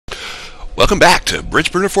Welcome back to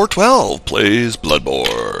Bridgeburner412 plays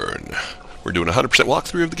Bloodborne. We're doing a 100%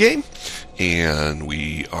 walkthrough of the game, and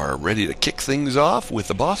we are ready to kick things off with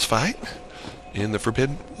the boss fight in the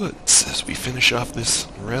Forbidden Woods as we finish off this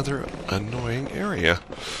rather annoying area.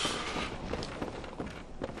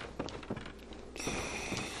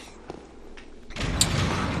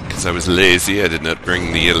 Because I was lazy, I did not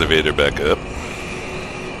bring the elevator back up.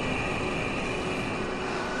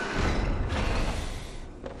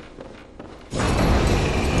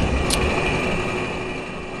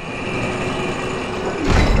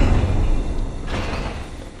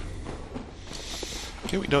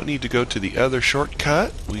 Okay, we don't need to go to the other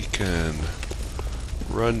shortcut. We can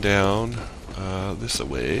run down this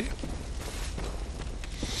way.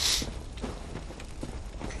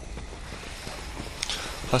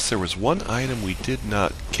 Plus, there was one item we did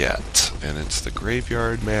not get, and it's the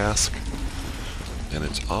graveyard mask. And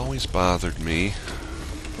it's always bothered me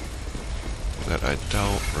that I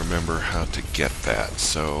don't remember how to get that.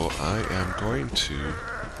 So I am going to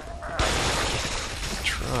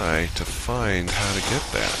try to find how to get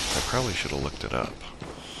that. I probably should have looked it up.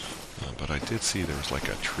 But I did see there was like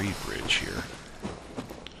a tree bridge here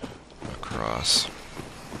across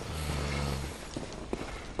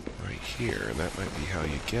right here, and that might be how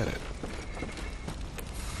you get it.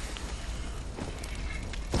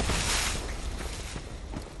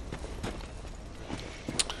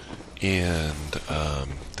 And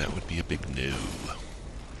that would be a big no.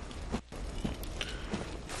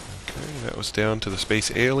 That was down to the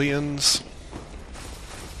space aliens.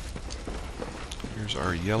 Here's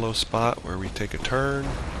our yellow spot where we take a turn.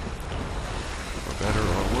 For better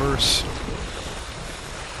or worse.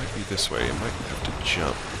 Might be this way. I might have to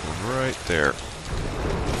jump right there.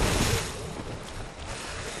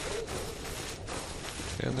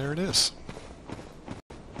 And there it is.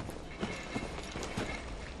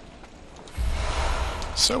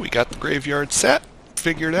 So we got the graveyard set,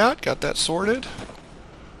 figured out, got that sorted.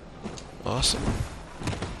 Awesome.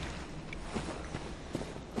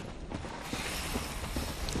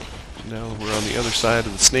 Now we're on the other side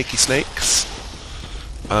of the snaky snakes.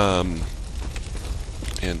 And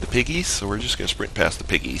the piggies, so we're just going to sprint past the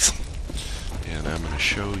piggies. And I'm going to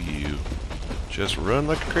show you, just run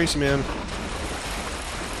like a crazy man.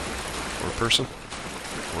 Or person.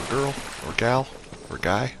 Or girl. Or gal. Or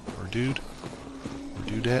guy. Or dude. Or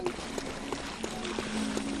dudette.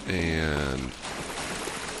 And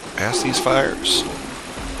past these fires,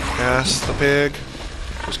 past the pig,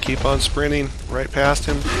 just keep on sprinting, right past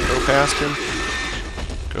him, go past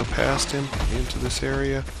him, into this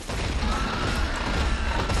area.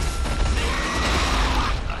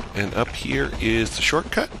 And up here is the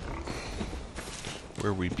shortcut,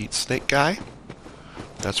 where we beat Snake Guy.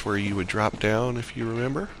 That's where you would drop down, if you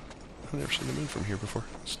remember. I've never seen the moon from here before,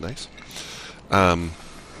 it's nice. And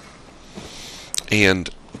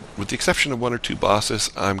with the exception of one or two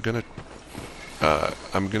bosses, I'm gonna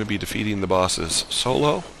be defeating the bosses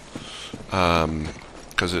solo,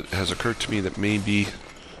 because it has occurred to me that maybe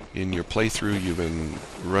in your playthrough you've been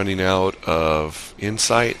running out of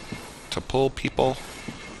insight to pull people.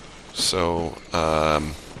 So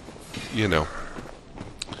you know,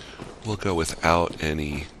 we'll go without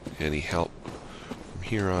any help from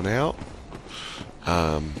here on out.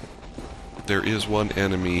 There is one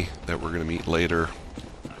enemy that we're going to meet later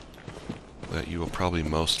that you will probably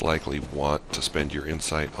most likely want to spend your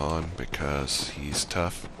insight on because he's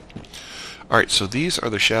tough. Alright, so these are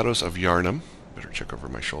the shadows of Yharnam. Better check over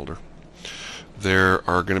my shoulder. There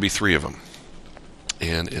are going to be 3 of them.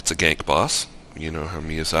 And it's a gank boss. You know how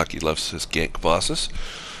Miyazaki loves his gank bosses.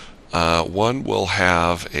 One will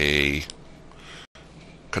have a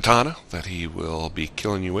katana that he will be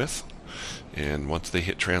killing you with. And once they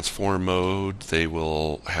hit transform mode, they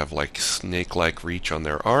will have like snake-like reach on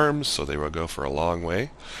their arms, so they will go for a long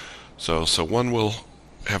way. So one will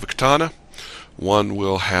have a katana, one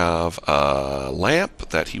will have a lamp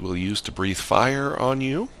that he will use to breathe fire on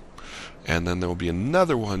you, and then there will be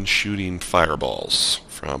another one shooting fireballs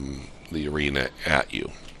from the arena at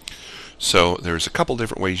you. So there's a couple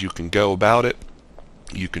different ways you can go about it.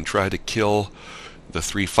 You can try to kill the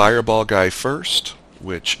 3 fireball guy first,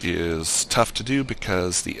 which is tough to do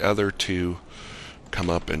because the other 2 come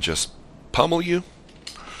up and just pummel you.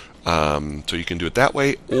 So you can do it that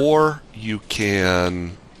way, or you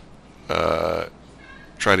can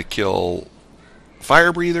try to kill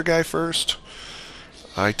fire breather guy first.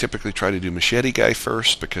 I typically try to do machete guy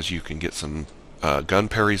first because you can get some gun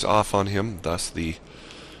parries off on him, thus the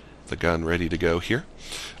gun ready to go here.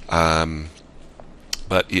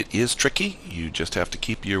 But it is tricky. You just have to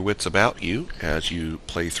keep your wits about you as you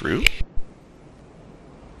play through.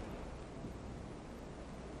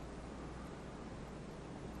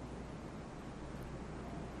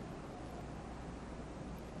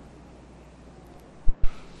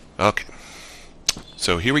 Okay.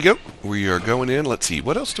 So here we go. We are going in. Let's see.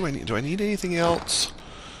 What else do I need? Do I need anything else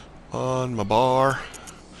on my bar?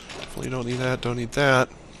 Definitely don't need that. Don't need that.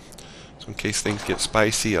 So in case things get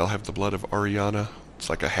spicy, I'll have the blood of Ariana. It's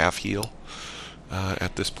like a half heal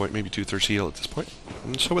at this point, maybe 2/3 heal at this point.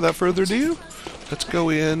 And so without further ado, let's go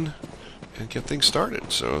in and get things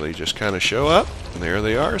started. So they just kind of show up, and there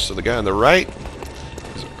they are. So the guy on the right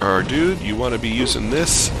is our dude. You want to be using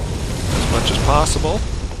this as much as possible.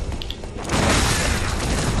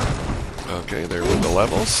 Okay, there with the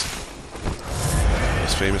levels.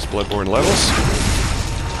 Those famous Bloodborne levels.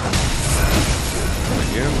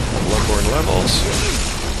 Again, Bloodborne levels.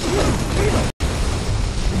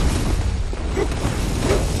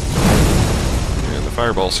 And the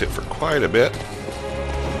fireballs hit for quite a bit.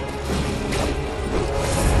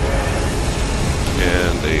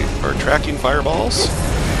 And they are tracking fireballs.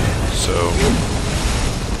 So,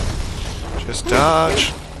 just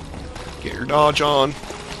dodge. Get your dodge on.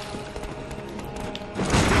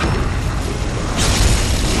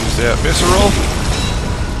 Use that visceral.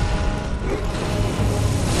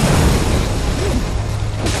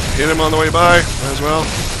 Hit him on the way by, as well.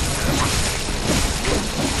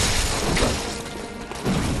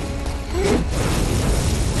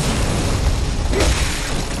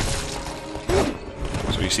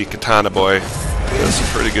 So you see Katana Boy does some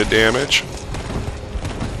pretty good damage.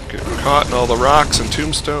 Get caught in all the rocks and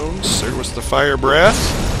tombstones. There was the fire breath,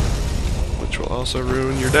 which will also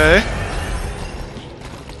ruin your day.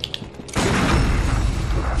 And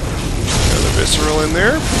the visceral in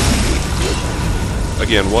there.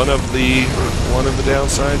 Again, one of the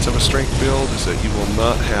downsides of a strength build is that you will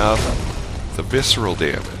not have the visceral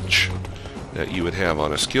damage that you would have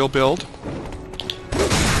on a skill build.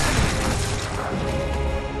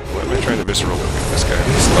 Why am I trying to visceral this guy?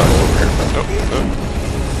 He's not all over here.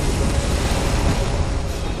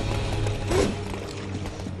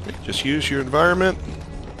 Okay, just use your environment.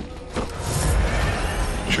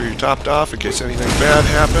 Make sure you're topped off in case anything bad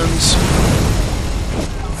happens.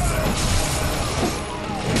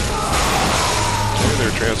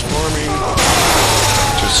 They're transforming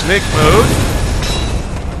to snake mode.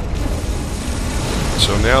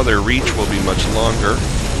 So now their reach will be much longer.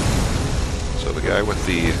 So the guy with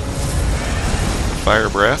the fire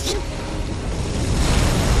breath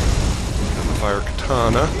and the fire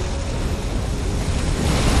katana.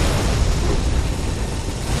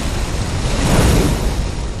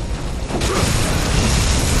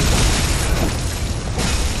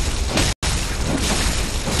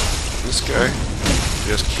 This guy.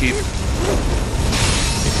 Just keep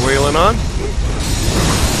wailing on.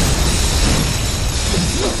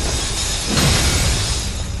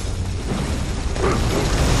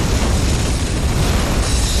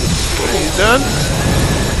 Okay, he's done.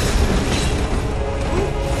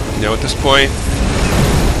 Now at this point,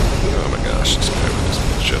 oh my gosh, this guy with this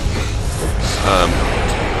bullshit.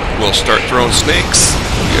 We'll start throwing snakes.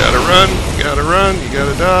 You gotta run, you gotta run, you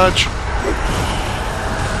gotta dodge.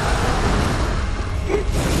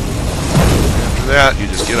 That you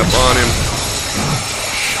just get up on him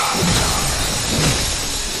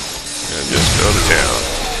and just go to town.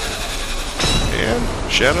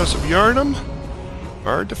 And Shadows of Yharnam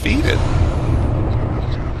are defeated.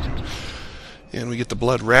 And we get the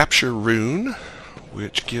Blood Rapture rune,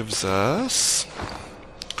 which gives us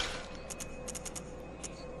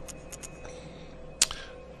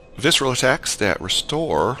visceral attacks that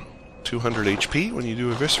restore 200 HP when you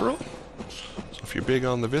do a visceral. If you're big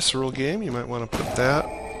on the visceral game, you might want to put that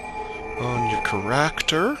on your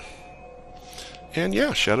character. And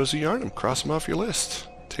yeah, Shadows of Yharnam, cross them off your list.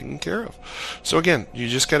 Taken care of. So again, you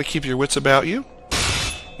just got to keep your wits about you.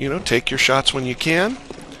 You know, take your shots when you can.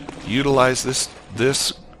 Utilize this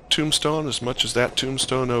tombstone as much as that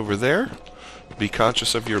tombstone over there. Be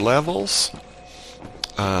conscious of your levels.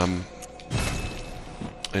 And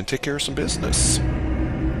take care of some business.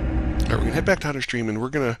 Alright, we're going to head back to Hunter's Dream, and we're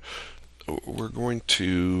going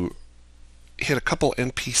to hit a couple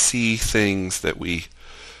NPC things that we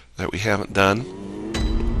haven't done.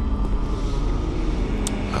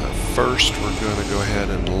 First, we're going to go ahead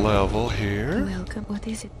and level here. Welcome. What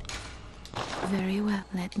is it? Very well.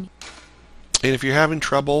 Let me. And if you're having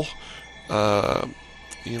trouble, if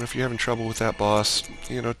you're having trouble with that boss,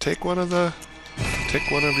 take one of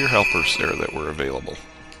your helpers there that were available,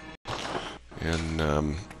 and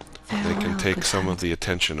they can take some of the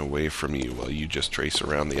attention away from you while you just trace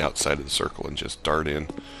around the outside of the circle and just dart in,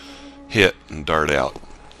 hit, and dart out.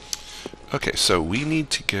 Okay, so we need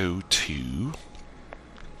to go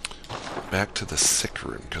back to the sick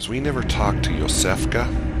room, because we never talked to Yosefka.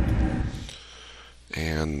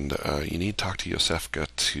 And you need to talk to Yosefka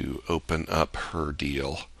to open up her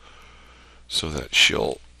deal so that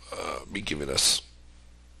she'll be giving us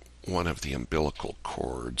one of the umbilical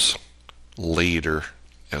cords later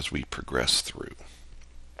as we progress through.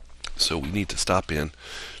 So we need to stop in,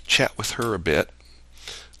 chat with her a bit,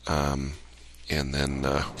 and then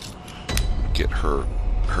get her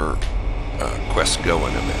quest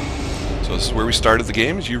going a bit. So this is where we started the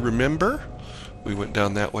game, as you remember. We went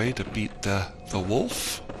down that way to beat the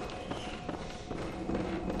wolf.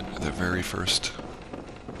 The very first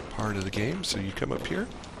part of the game. So you come up here.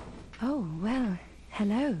 Oh, well,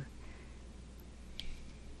 hello.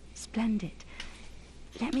 Splendid.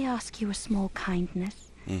 Let me ask you a small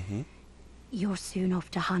kindness. Mm-hmm. You're soon off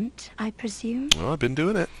to hunt, I presume? Well, I've been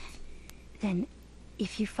doing it. Then,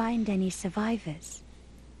 if you find any survivors,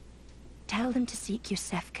 tell them to seek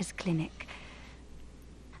Yosefka's clinic.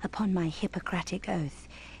 Upon my Hippocratic oath,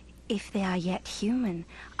 if they are yet human,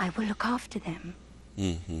 I will look after them.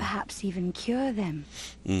 Mm-hmm. Perhaps even cure them.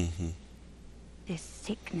 Mm-hmm. This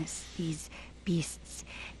sickness, these beasts,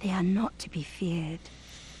 they are not to be feared.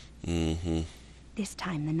 Mm-hmm. This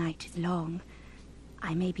time the night is long.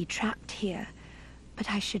 I may be trapped here, but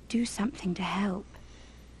I should do something to help.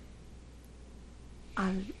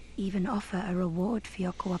 I'll even offer a reward for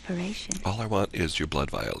your cooperation. All I want is your blood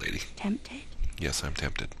vial, lady. Tempted? Yes, I'm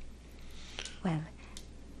tempted. Well,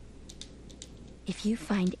 if you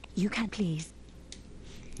find you can, please.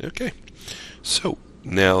 Okay. So,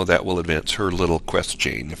 now that will advance her little quest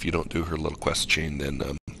chain. If you don't do her little quest chain, then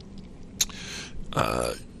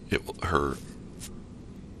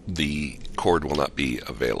the cord will not be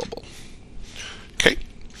available. Okay.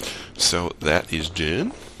 So that is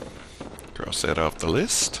done. Cross that off the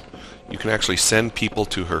list. You can actually send people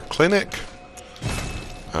to her clinic.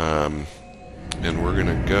 And we're going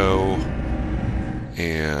to go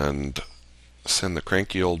and send the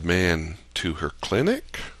cranky old man to her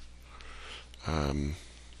clinic.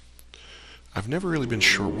 I've never really been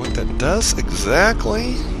sure what that does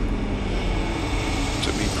exactly,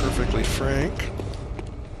 to be perfectly frank.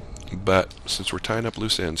 But since we're tying up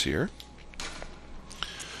loose ends here,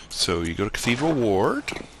 so you go to Cathedral Ward.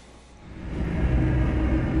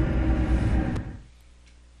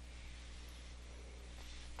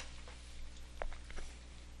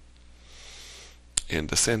 And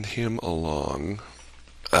to send him along,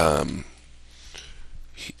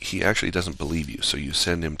 he actually doesn't believe you, so you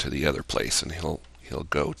send him to the other place, and he'll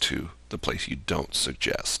go to the place you don't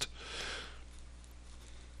suggest.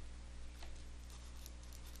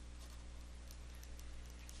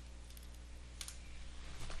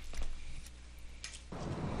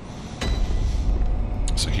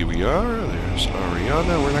 So here we are. There's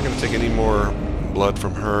Ariana. We're not going to take any more blood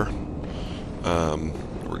from her.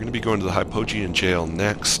 We're going to be going to the Hypogean jail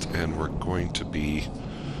next, and we're going to be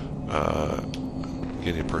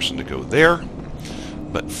getting a person to go there.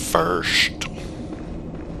 But first,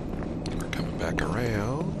 we're coming back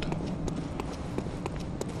around.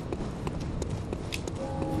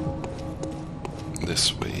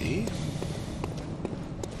 This way.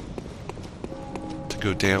 To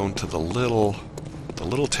go down to the little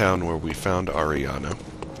town where we found Ariana,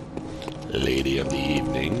 Lady of the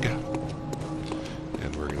Evening.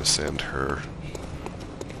 And we're going to send her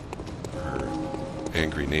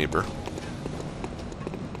angry neighbor.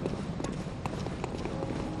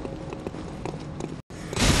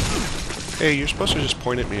 Hey, you're supposed to just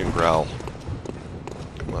point at me and growl.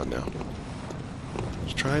 Come on now.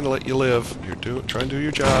 Just trying to let you live. You're trying to do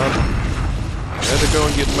your job. I had to go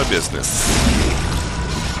and get my business.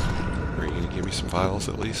 Are you going to give me some vials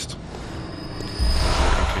at least?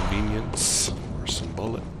 Inconvenience or some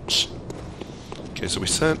bullets? Okay, so we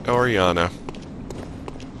sent Ariana.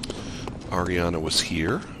 Ariana was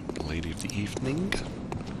here, Lady of the Evening.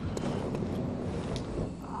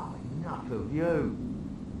 Oh, enough of you.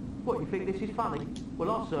 What, you think this is funny?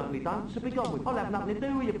 Well, I certainly don't, so be gone with it. I'll have nothing to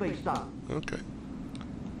do with your beast stuff. Okay.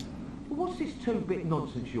 Well, what's this two-bit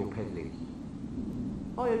nonsense you're peddling?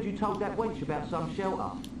 I heard you told that wench about some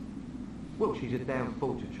shelter. Well, she's a damn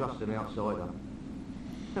fool to trust an outsider.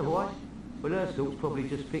 So why? Well, her sort's probably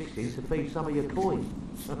just fixed in to feed some of your coin.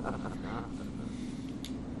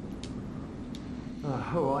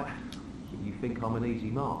 All right. You think I'm an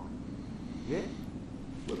easy mark? Yeah?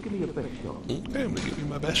 Well, give me your best shot. Okay, I'm going to give you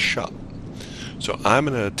my best shot. So I'm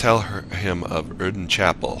going to tell him of Erden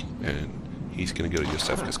Chapel, and he's going to go to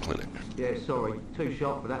Yosefka's clinic. Yeah, sorry. Too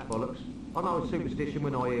sharp for that bollocks. I know a superstition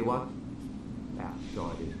when I hear one.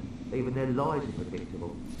 Outsiders. Even their lies are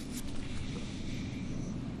predictable.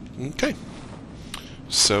 Okay.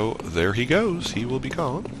 So there he goes. He will be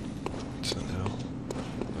gone. So now,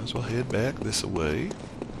 as well head back this way.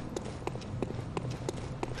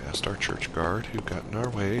 Past our church guard who got in our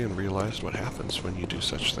way and realized what happens when you do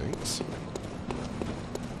such things.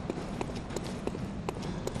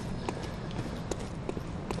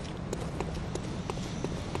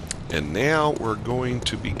 And now we're going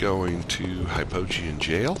to be going to Hypogean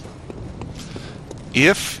Jail.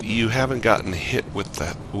 If you haven't gotten hit with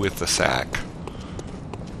the sack,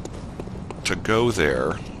 to go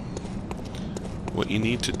there, what you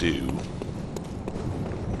need to do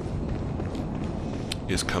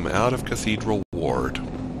is come out of Cathedral Ward,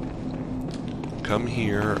 come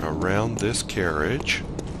here around this carriage,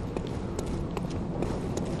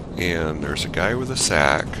 and there's a guy with a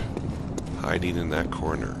sack hiding in that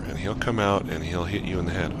corner, and he'll come out and he'll hit you in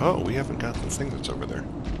the head. Oh, we haven't got the thing that's over there.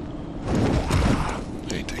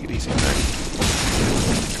 Hey, take it easy, man.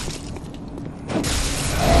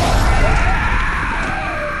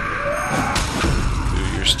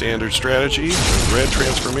 Do your standard strategy. Red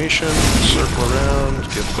transformation, circle around,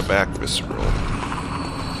 get the back visceral.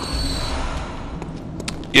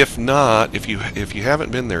 If not, if you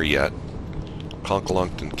haven't been there yet,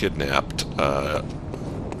 conquelunked and kidnapped,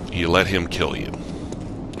 you let him kill you,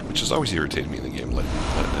 which has always irritated me in the game, let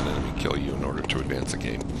an enemy kill you in order to advance the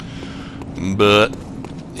game. But,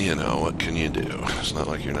 you know, what can you do? It's not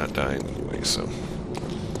like you're not dying anyway, so...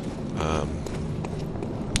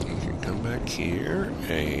 you can come back here,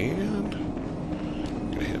 and...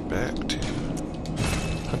 I'm gonna head back to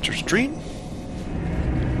Hunter's Dream.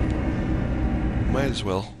 Might as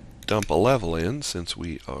well dump a level in, since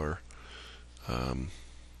we are...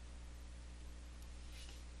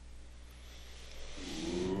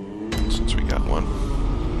 since we got one.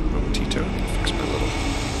 Momentito, fix my little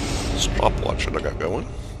stopwatch that I got going.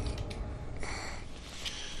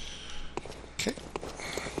 Okay.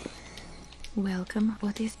 Welcome.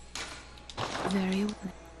 What is... Very...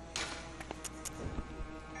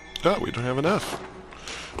 Oh, we don't have enough.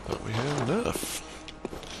 Thought we had enough.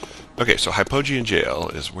 Okay, so Hypogean Jail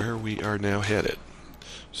is where we are now headed.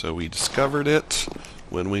 So we discovered it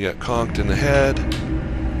when we got conked in the head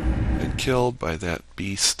and killed by that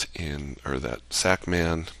beast in, or that sack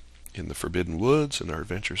man in the Forbidden Woods, in our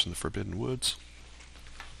adventures in the Forbidden Woods.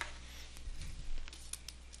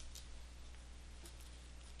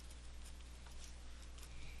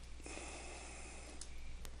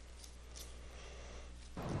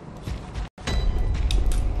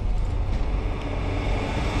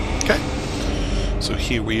 Okay, so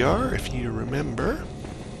here we are, if you remember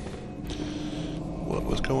what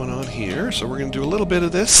was going on here. So we're going to do a little bit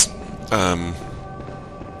of this. Do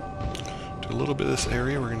a little bit of this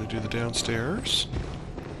area. We're going to do the downstairs.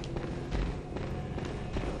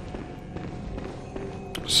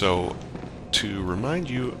 So, to remind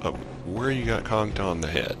you of where you got conked on the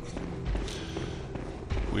head,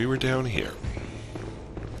 we were down here.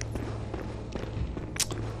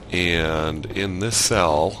 And in this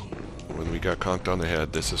cell, when we got conked on the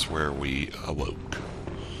head, this is where we awoke.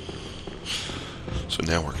 So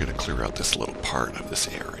now we're going to clear out this little part of this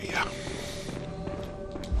area.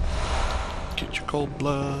 Get your cold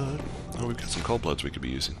blood. Oh, we've got some cold bloods we could be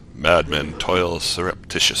using. Madmen toil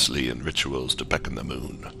surreptitiously in rituals to beckon the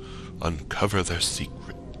moon. Uncover their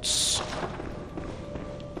secrets.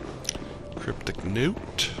 Cryptic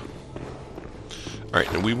note. Alright,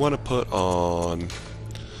 and we want to put on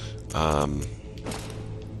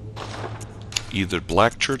either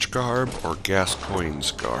Black Church garb or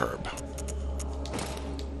Gascoigne's garb,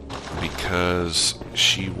 because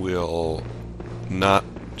she will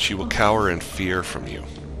cower in fear from you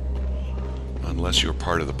unless you're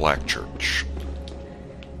part of the Black Church.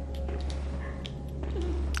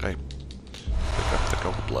 Okay, pick up the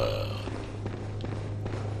gold blood.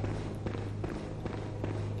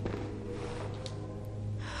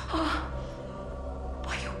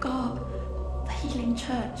 By your garb, the healing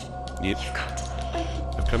church. Yep. You've come to save me.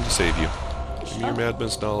 I've come to save you. Give me your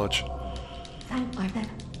madman's knowledge. Thank you then.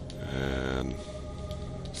 And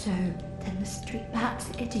So, then the street perhaps,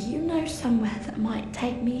 do you know somewhere that might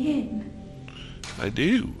take me in? I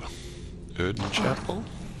do. Erdon Chapel.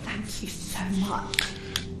 Thank you so much.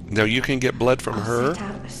 Now you can get blood from I'll her. set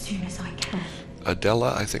out as soon as I can.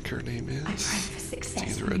 Adela, I think her name is. I pray for success.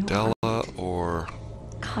 It's either from your Adela or...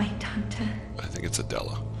 kind hunter. I think it's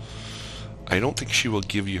Adela. I don't think she will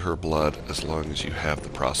give you her blood as long as you have the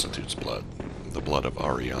prostitute's blood. The blood of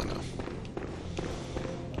Ariana.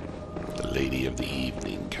 The Lady of the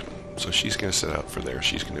Evening. So she's going to set out for there.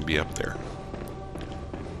 She's going to be up there.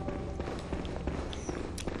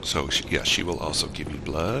 So, yeah, she will also give you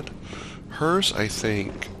blood. Hers, I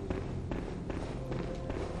think,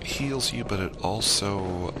 heals you, but it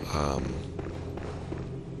also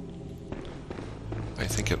I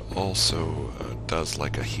think it also does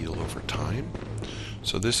like a heal over time.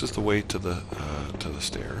 So this is the way to the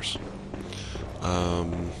stairs,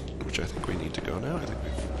 which I think we need to go now. I think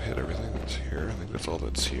we've hit everything that's here. I think that's all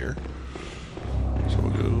that's here. So we'll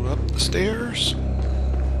go up the stairs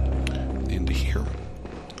into here.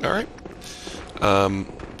 All right.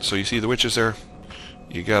 So you see the witches there.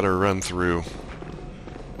 You got to run through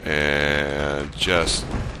and just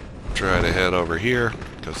try to head over here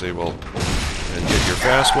because they will, and get your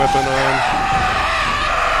fast weapon on.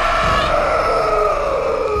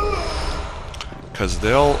 Because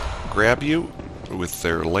they'll grab you with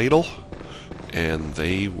their ladle and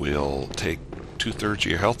they will take 2/3 of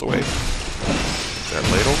your health away. That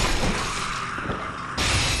ladle.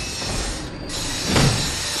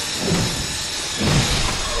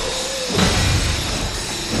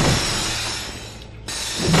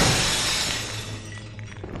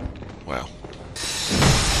 Wow.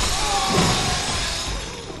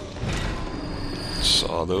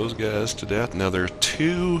 Saw those guys to death. Now there are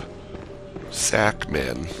 2 sack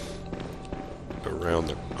men around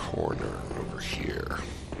the corner over here.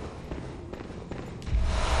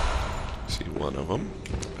 See one of them.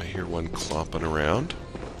 I hear one clomping around.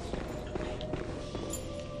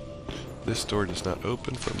 This door does not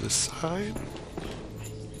open from this side.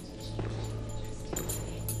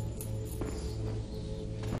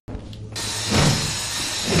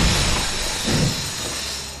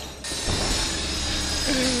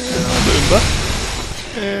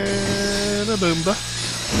 And a boomba.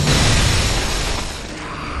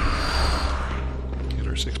 Get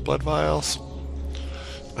our 6 blood vials.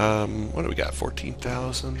 What do we got?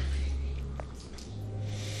 14,000.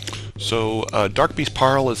 So, Darkbeast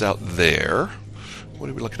Paarl is out there. What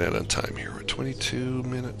are we looking at on time here? We're at 22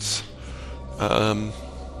 minutes.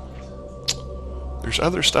 There's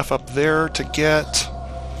other stuff up there to get.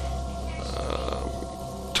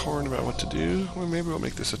 Torn about what to do. Well, maybe we'll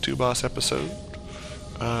make this a 2-boss episode.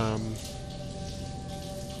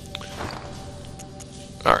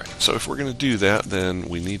 Alright, so if we're going to do that, then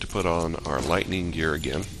we need to put on our lightning gear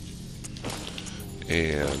again.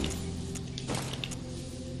 And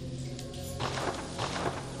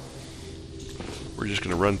we're just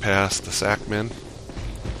going to run past the sack men.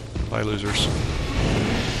 Bye, losers.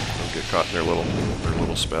 Don't get caught in their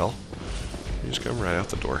little spell. You just come right out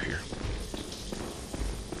the door here.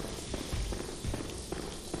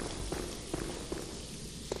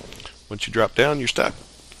 Once you drop down, you're stuck.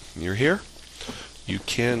 You're here. You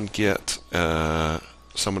can get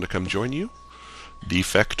someone to come join you.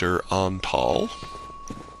 Defector on Paarl.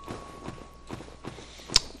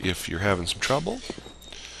 If you're having some trouble.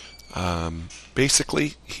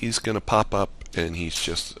 Basically, he's going to pop up and he's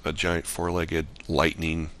just a giant 4-legged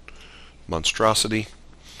lightning monstrosity.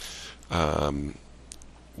 We're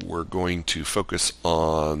going to focus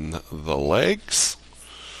on the legs.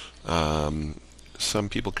 Some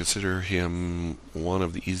people consider him one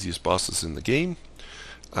of the easiest bosses in the game.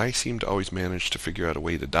 I seem to always manage to figure out a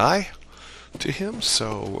way to die to him,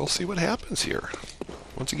 so we'll see what happens here.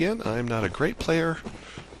 Once again, I'm not a great player.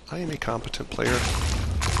 I am a competent player.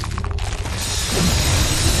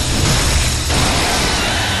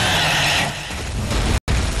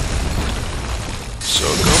 So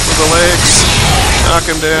go for the legs, knock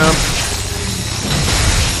him down,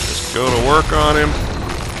 just go to work on him.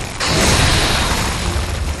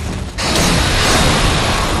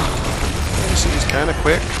 He's kind of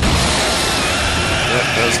quick. That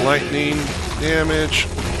does lightning damage.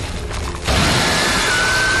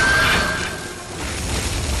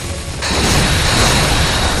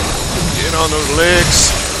 Get on those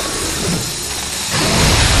legs.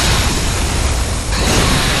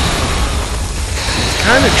 It's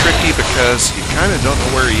kind of tricky because you kind of don't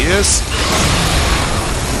know where he is.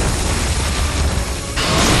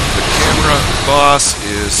 The camera boss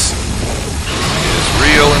is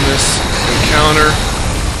real in this encounter.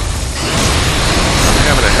 I'm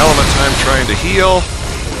having a hell of a time trying to heal.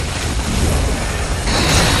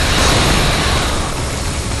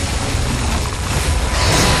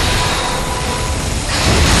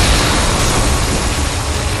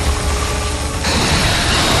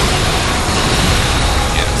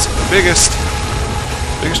 Yeah, so the biggest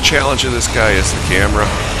challenge of this guy is the camera.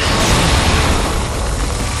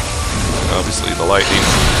 And obviously the lightning.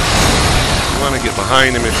 You want to get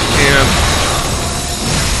behind him if you can.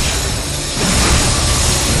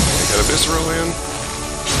 Got a visceral in.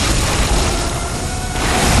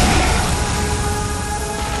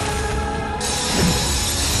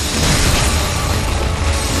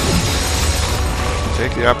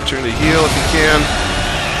 Take the opportunity to heal if you can.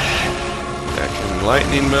 Back in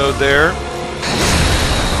lightning mode there.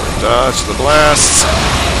 Dodge the blasts.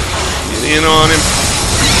 Get in on him.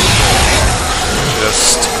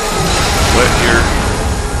 Just let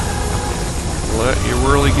your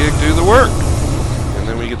whirligig do the work. And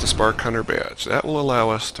then we get the Spark Hunter badge. That will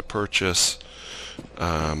allow us to purchase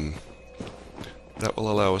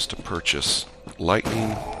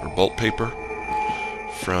lightning or bolt paper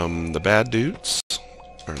from the bad dudes.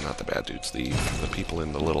 Or not the bad dudes, the people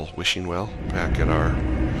in the little wishing well back at our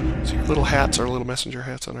see little hats, our little messenger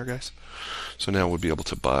hats on our guys. So now we'll be able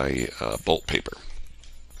to buy bolt paper.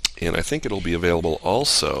 And I think it'll be available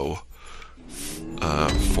also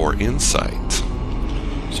for insight.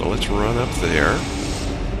 So let's run up there.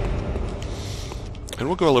 And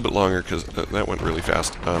we'll go a little bit longer because that went really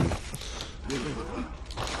fast.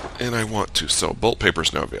 And I want to. So bolt paper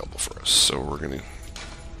is now available for us. So we're going to...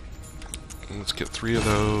 Let's get 3 of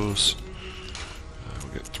those.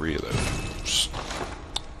 We'll get 3 of those.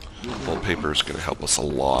 Bolt paper is going to help us a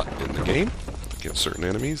lot in the game against certain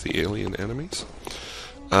enemies, the alien enemies.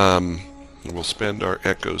 We'll spend our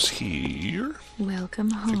echoes here. Welcome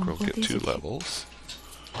home. I think we'll get 2 levels.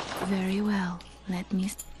 Very well. Let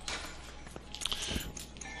me...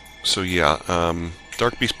 So yeah,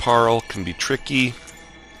 Darkbeast Paarl can be tricky.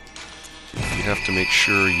 You have to make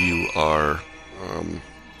sure you are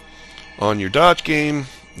on your dodge game,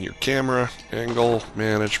 your camera angle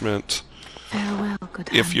management. Farewell, good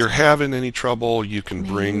If hunter. you're having any trouble, you can May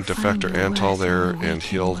bring you find Defector your Antal worth there, in the and waking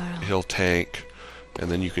he'll world. tank,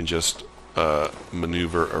 and then you can just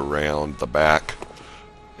maneuver around the back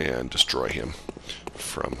and destroy him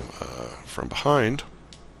from behind.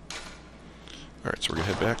 Alright, so we're going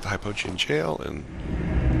to head back to Hypogean Jail and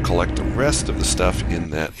collect the rest of the stuff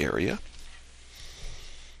in that area.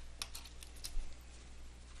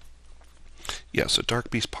 Yeah, so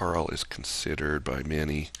Darkbeast Paarl is considered by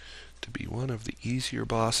many to be one of the easier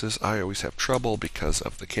bosses. I always have trouble because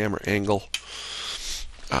of the camera angle.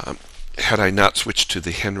 Had I not switched to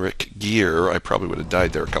the Henrik gear, I probably would have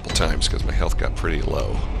died there a couple times because my health got pretty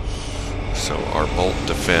low. So our bolt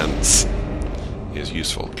defense is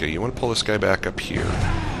useful. Okay, you want to pull this guy back up here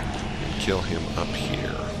and kill him up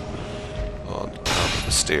here on top of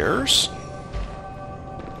the stairs.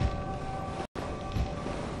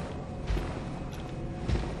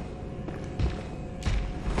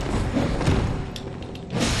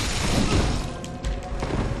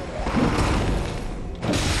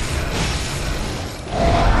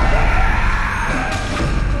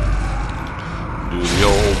 Do the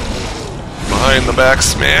old behind the back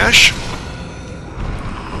smash.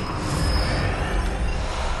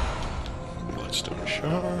 Bloodstone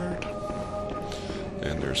shard.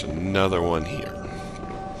 And there's another one here.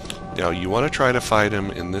 Now you want to try to fight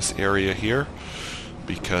him in this area here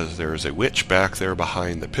because there's a witch back there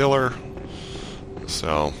behind the pillar.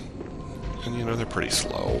 So, and you know, they're pretty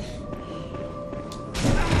slow.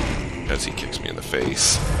 As he kicks me in the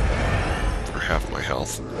face for half my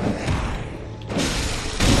health.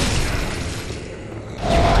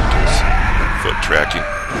 Foot tracking.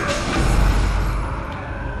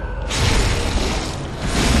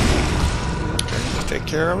 Okay, let's take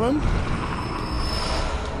care of him.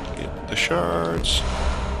 Get the shards.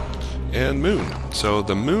 And moon. So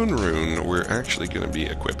the moon rune we're actually going to be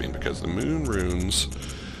equipping because the moon runes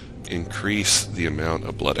increase the amount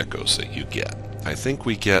of blood echoes that you get. I think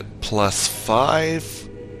we get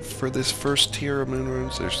 +5 for this first tier of moon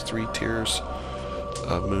runes. There's 3 tiers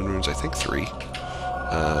of moon runes. I think 3.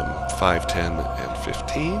 5, 10, and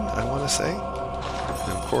 15, I want to say.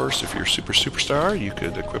 And of course, if you're superstar, you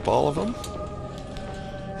could equip all of them.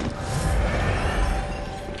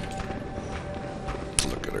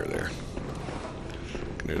 Look at her there.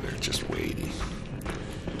 Look at her there, just waiting.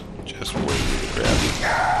 Just waiting to grab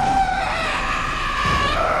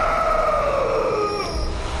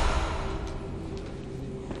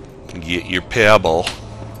you. Get your pebble.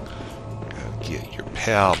 Gotta get your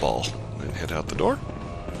pebble. And head out the door.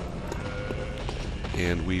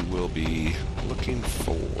 And we will be looking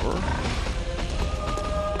for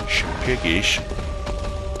some piggies.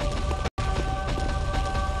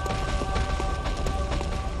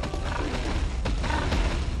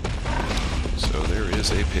 So there is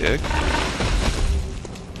a pig.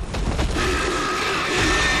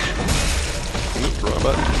 Oops, wrong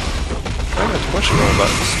button. Try not to push the wrong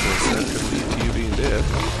buttons, because that could lead to you being dead.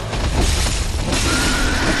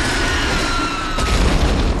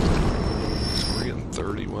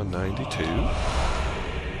 3192.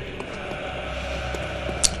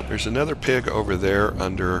 There's another pig over there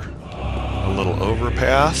under a little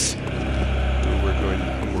overpass who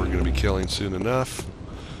we're going to be killing soon enough.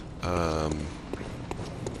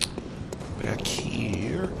 Back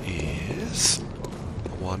here is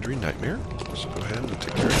a wandering nightmare. So go ahead and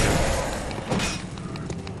take care of him.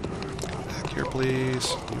 Back here,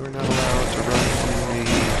 please. You are not allowed to run from me.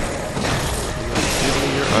 Give me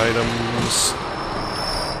your items.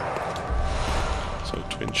 So,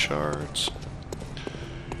 twin shards.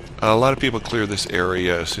 A lot of people clear this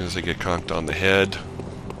area as soon as they get conked on the head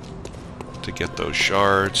to get those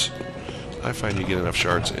shards. I find you get enough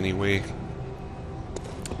shards anyway.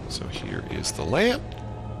 So here is the lamp.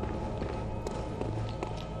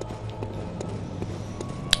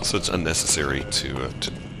 So it's unnecessary to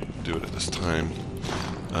do it at this time.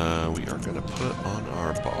 We are going to put on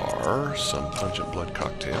our bar some Pungent Blood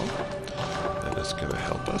Cocktail. That is going to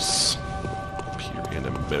help us up here in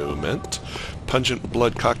a moment. Pungent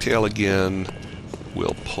Blood Cocktail again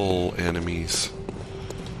will pull enemies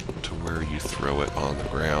to where you throw it on the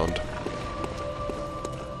ground.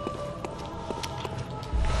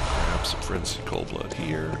 Grab some Frenzy Cold Blood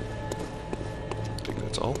here. I think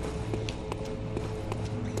that's all.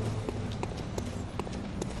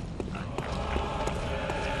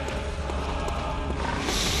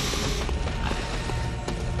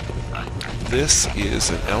 This is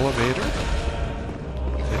an elevator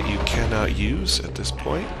that you cannot use at this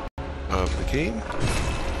point of the game.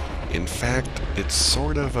 In fact, it's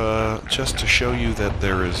sort of just to show you that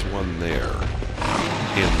there is one there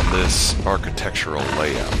in this architectural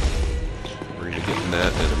layout. We're going to get in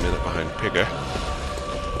that in a minute behind Pigga.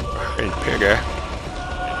 Behind Pigga.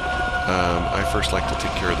 I first like to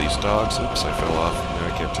take care of these dogs. Oops, I fell off. Now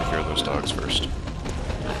I can't take care of those dogs first.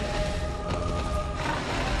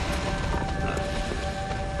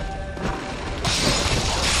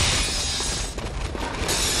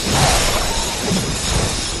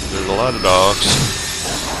 There's a lot of dogs,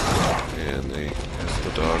 and they, as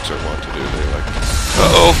the dogs are wont to do, they like,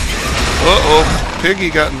 Piggy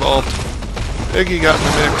got involved. Piggy got in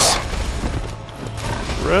the mix.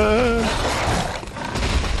 Run!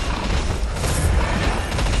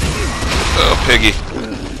 Oh, Piggy.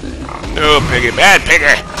 No, Piggy. Bad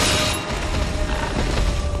Piggy!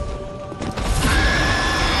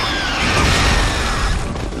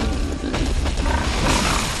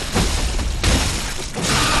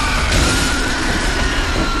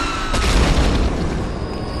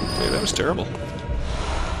 That was terrible.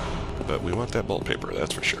 But we want that bolt paper,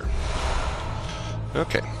 that's for sure.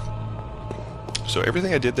 Okay. So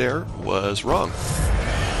everything I did there was wrong.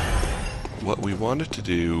 What we wanted to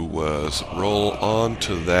do was roll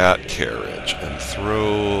onto that carriage and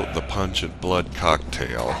throw the Pungent Blood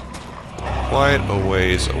Cocktail quite a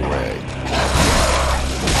ways away.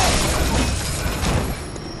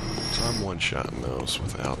 So I'm one-shotting those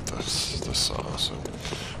without the saw.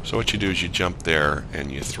 So what you do is you jump there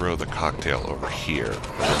and you throw the cocktail over here. And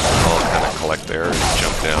they all kind of collect there and you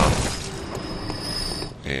jump down.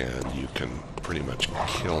 And you can pretty much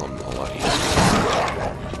kill them a lot easier.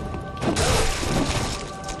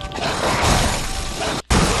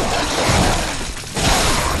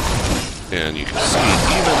 And you can see,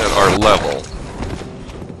 even at our level,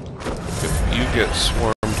 if you get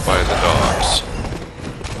swarmed by the dogs,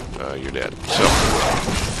 you're dead. So,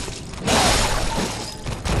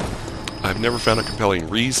 I've never found a compelling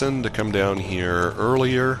reason to come down here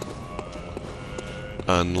earlier,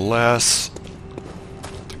 unless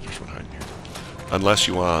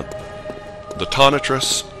you want the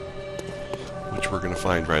Tonitrus, which we're going to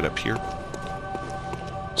find right up here.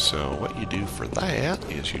 So what you do for that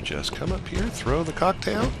is you just come up here, throw the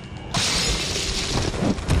cocktail,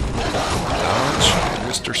 dodge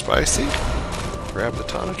Mr. Spicy, grab the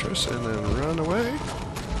Tonitrus, and then run away.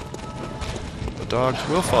 The dogs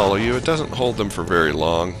will follow you. It doesn't hold them for very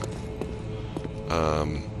long.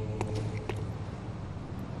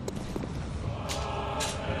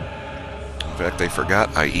 In fact, they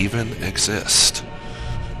forgot I even exist,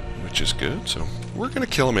 which is good. So we're going to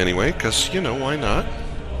kill them anyway, because, you know, why not?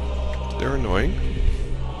 They're annoying.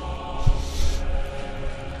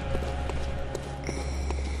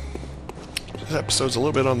 This episode's a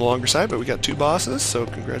little bit on the longer side, but we got 2 bosses, so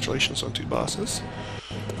congratulations on 2 bosses.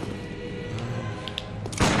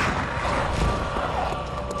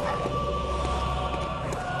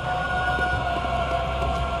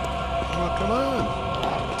 Oh, come on.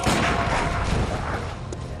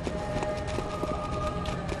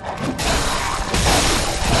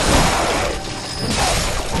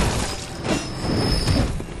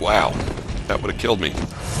 Wow, that would have killed me.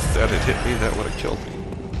 If that had hit me, that would have killed me.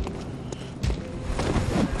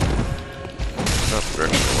 Not the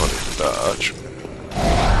direction I wanted to dodge.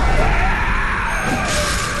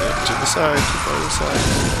 Yep, to the side, to the side.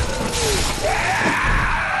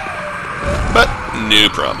 But, no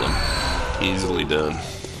problem. Easily done.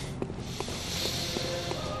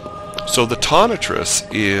 So the Tonitrus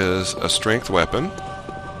is a strength weapon.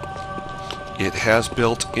 It has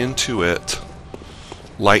built into it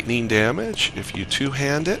lightning damage. If you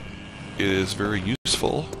two-hand it, it is very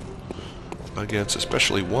useful against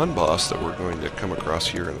especially one boss that we're going to come across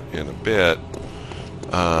here in a bit,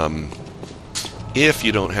 if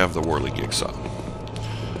you don't have the Whirligig-Saw.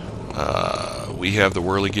 We have the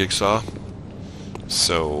Whirligig-Saw,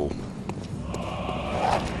 so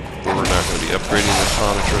we're not going to be upgrading the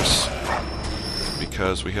Tonitrus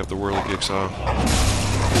because we have the Whirligig-Saw.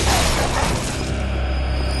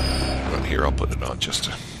 But here, I'll put it on just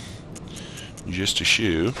a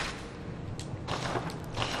shoe.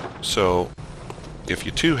 So, if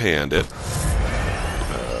you two-hand it,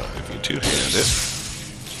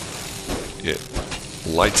 it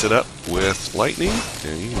lights it up with lightning,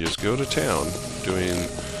 and you can just go to town doing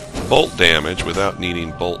bolt damage without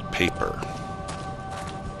needing bolt paper.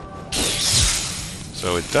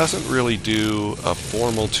 So it doesn't really do a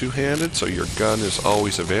formal two-handed, so your gun is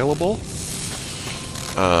always available.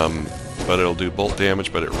 But it'll do bolt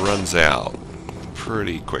damage, but it runs out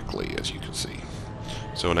pretty quickly, as you can see.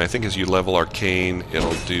 So, and I think as you level Arcane,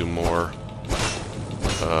 it'll do more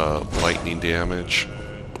lightning damage.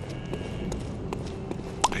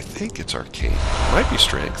 I think it's Arcane. Might be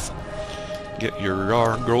Strength. Get your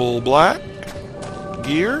Gargoyle Black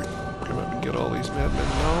gear. Come up and get all these Madmen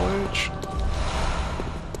knowledge.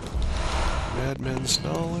 Madmen's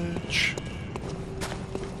knowledge.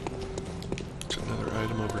 There's another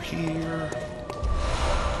item over here.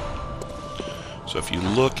 So if you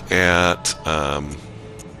look at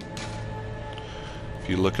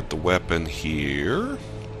the weapon here,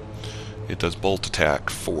 it does bolt attack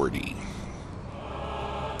 40.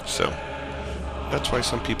 So that's why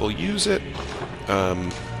some people use it.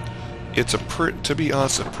 It's to be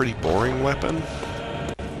honest, a pretty boring weapon.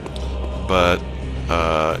 But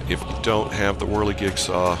if you don't have the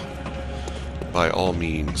Whirligig-Saw, by all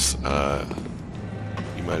means,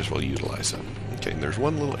 you might as well utilize it. Okay, and there's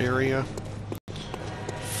one little area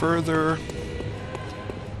further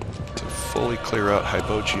to fully clear out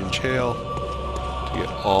Hypogean Jail to get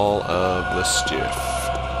all of the stuff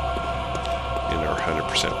in our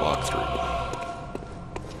 100% walkthrough.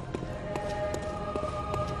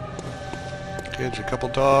 Okay, there's a couple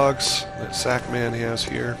dogs that Sackman has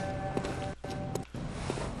here.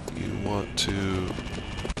 You want to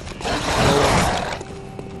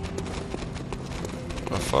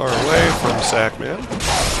go far away from Sackman.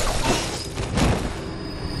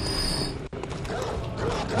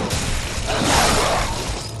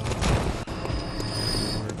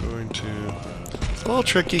 It's a little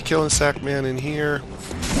tricky killing Sackman in here.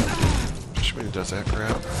 Especially when he does that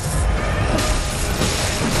crap.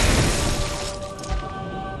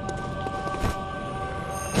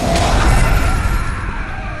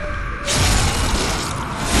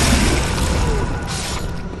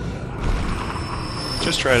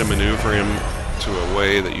 Just try to maneuver him to a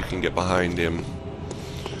way that you can get behind him.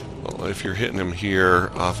 Well, if you're hitting him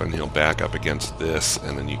here, often he'll back up against this,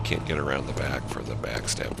 and then you can't get around the back for the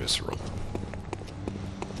backstab visceral.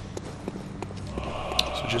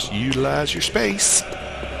 So just utilize your space.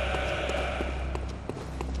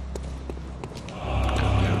 Come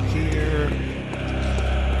down here.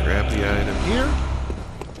 Grab the item here.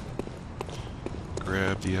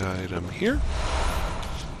 Grab the item here.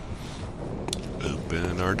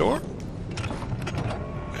 Open our door.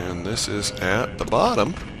 And this is at the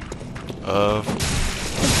bottom of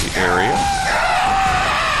the area.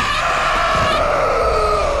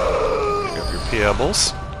 Pick up your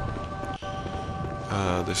pebbles.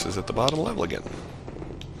 This is at the bottom level again.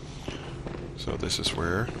 So this is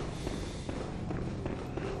where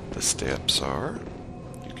the steps are.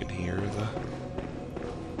 You can hear the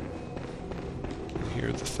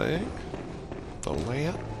thing, the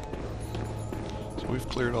lamp. So we've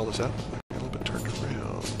cleared all this out. A little bit turned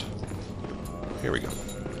around. Here we go.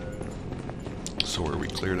 So where we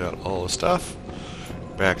cleared out all the stuff,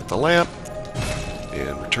 back at the lamp,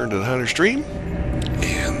 and return to the Hunter's Dream.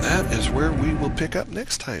 And that is where we will pick up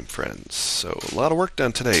next time, friends. So a lot of work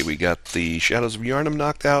done today. We got the Shadows of Yharnam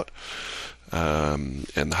knocked out, and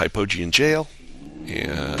the Hypogean Jail,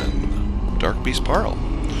 and Darkbeast Paarl.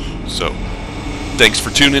 So thanks for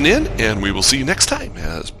tuning in, and we will see you next time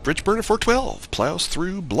as Bridgeburner 412 plows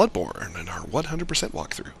through Bloodborne in our 100%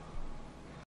 walkthrough.